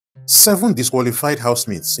7 disqualified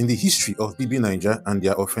housemates in the history of BB Naija and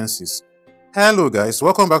their offences. Hello guys,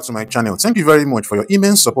 welcome back to my channel. Thank you very much for your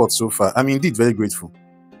immense support so far. I'm indeed very grateful.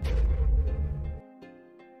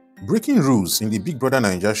 Breaking rules in the Big Brother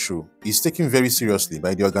Naija show is taken very seriously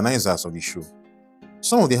by the organizers of the show.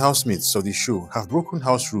 Some of the housemates of the show have broken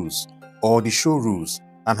house rules or the show rules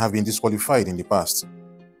and have been disqualified in the past.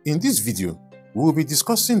 In this video, we will be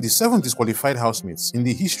discussing the 7 disqualified housemates in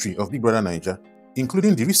the history of Big Brother Naija,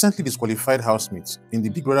 including the recently disqualified housemates in the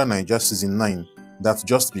Big Brother Naija Season 9 that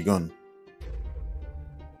just begun.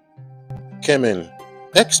 Kemen.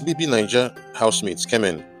 Ex-BB Naija housemate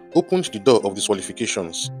Kemen opened the door of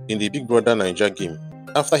disqualifications in the Big Brother Naija game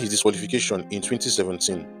after his disqualification in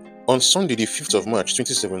 2017. On Sunday, the 5th of March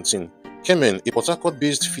 2017, Kemen, a Port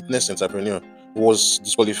Harcourt-based fitness entrepreneur, was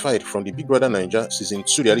disqualified from the Big Brother Naija Season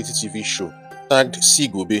 2 reality TV show tagged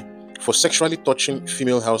Ebube for sexually touching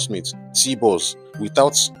female housemate T-Boz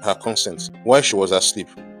without her consent while she was asleep.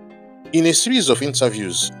 In a series of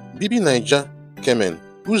interviews, BB Naija Kemen,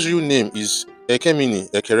 whose real name is Ekemini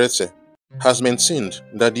Ekerete, has maintained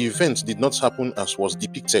that the event did not happen as was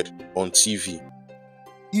depicted on TV.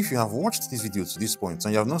 If you have watched this video to this point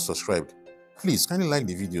and you have not subscribed, please kindly like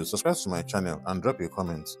the video, subscribe to my channel and drop a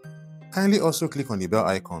comment. Kindly also click on the bell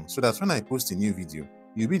icon so that when I post a new video,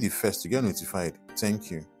 you'll be the first to get notified. Thank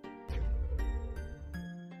you.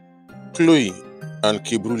 Khloe and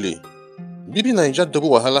Kebrule. BB Naija double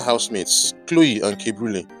wahala housemates Khloe and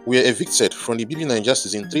Kebrule were evicted from the BB Naija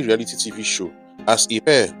Season 3 reality TV show as a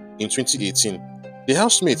pair in 2018. The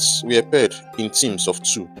housemates were paired in teams of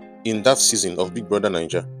 2 in that season of Big Brother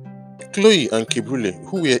Naija. Khloe and Kebrule,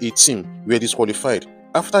 who were a team, were disqualified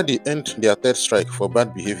after they earned their 3rd strike for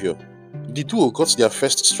bad behavior. The duo got their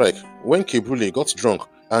first strike when Kebrule got drunk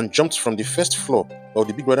and jumped from the 1st floor of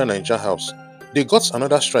the Big Brother Naija house. They got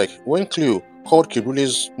another strike when Khloe called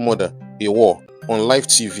Kebrule's mother a whore on live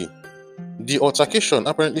TV. The altercation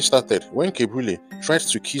apparently started when Kebrule tried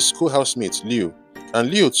to kiss co-housemate Leo, and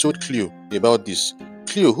Leo told Khloe about this.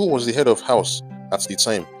 Khloe, who was the head of house at the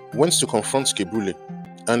time, went to confront Kebrule,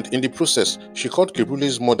 and in the process, she called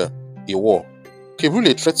Kebrule's mother a whore.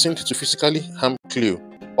 Kebrule threatened to physically harm Khloe,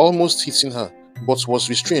 almost hitting her, but was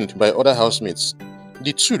restrained by other housemates.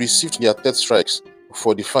 The two received their 3rd strikes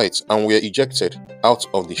for the fight and were ejected out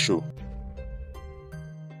of the show.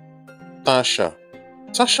 Tacha.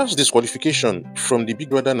 Tacha's disqualification from the Big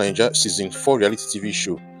Brother Naija Season 4 reality TV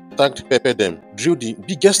show tagged Pepper Dem drew the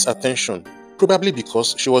biggest attention, probably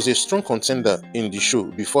because she was a strong contender in the show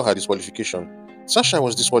before her disqualification. Tacha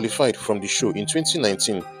was disqualified from the show in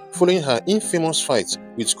 2019 following her infamous fight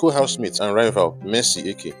with co-housemate and rival Mercy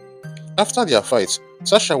Eke. After their fight,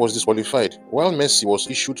 Tacha was disqualified while Mercy was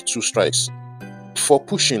issued 2 strikes. For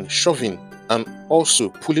pushing, shoving, and also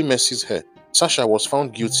pulling Mercy's hair, Tacha was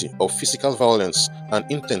found guilty of physical violence and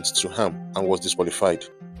intent to harm and was disqualified.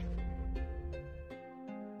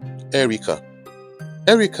 Erica,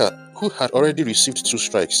 who had already received 2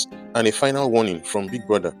 strikes and a final warning from Big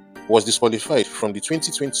Brother, was disqualified from the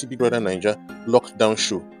 2020 Big Brother Naija lockdown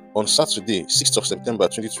show on Saturday, 6th of September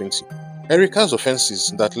 2020. Erica's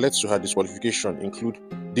offences that led to her disqualification include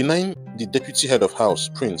denying the deputy head of house,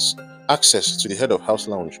 Prince, access to the head of house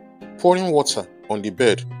lounge, pouring water on the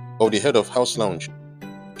bed of the head of house lounge,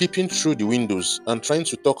 peeping through the windows and trying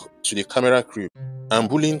to talk to the camera crew, and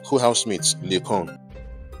bullying co-housemate Lekon.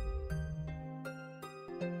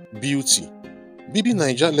 Beauty. BB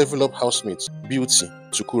Naija level up housemate Beauty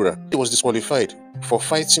Tukura was disqualified for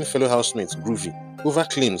fighting fellow housemate Groovy over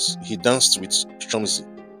claims he danced with Stromzy.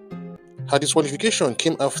 Her disqualification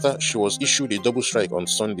came after she was issued a double strike on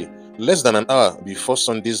Sunday, less than an hour before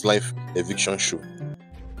Sunday's live eviction show.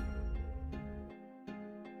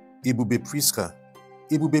 Ebube Prisca.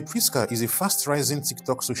 Ebube Prisca is a fast-rising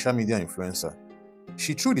TikTok social media influencer.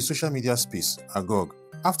 She threw the social media space agog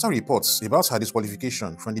after reports about her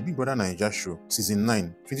disqualification from the Big Brother Naija show Season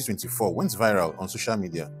 9 2024 went viral on social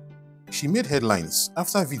media. She made headlines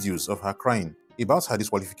after videos of her crying about her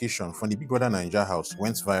disqualification from the Big Brother Naija house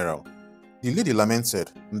went viral. The lady lamented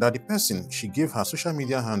that the person she gave her social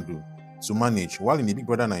media handle to manage while in the Big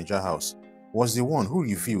Brother Naija house was the one who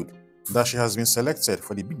revealed that she has been selected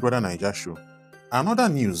for the Big Brother Naija show. Another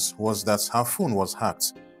news was that her phone was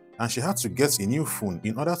hacked and she had to get a new phone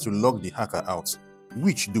in order to log the hacker out.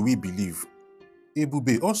 Which do we believe?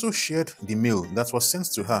 Ebube also shared the mail that was sent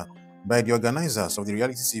to her by the organizers of the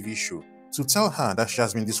reality TV show to tell her that she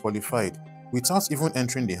has been disqualified without even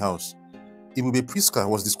entering the house. Ebube Prisca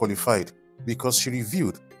was disqualified because she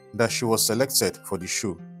revealed that she was selected for the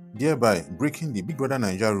show, thereby breaking the Big Brother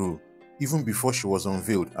Naija rule even before she was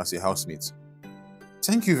unveiled as a housemate.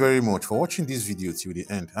 Thank you very much for watching this video till the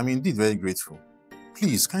end. I'm indeed very grateful.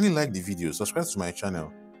 Please kindly like the video, subscribe to my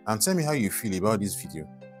channel, and tell me how you feel about this video.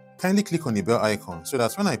 Kindly click on the bell icon so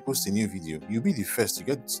that when I post a new video, you'll be the first to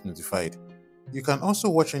get notified. You can also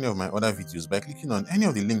watch any of my other videos by clicking on any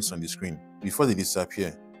of the links on the screen before they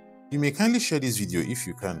disappear. You may kindly share this video if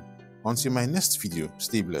you can. Until my next video,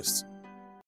 stay blessed.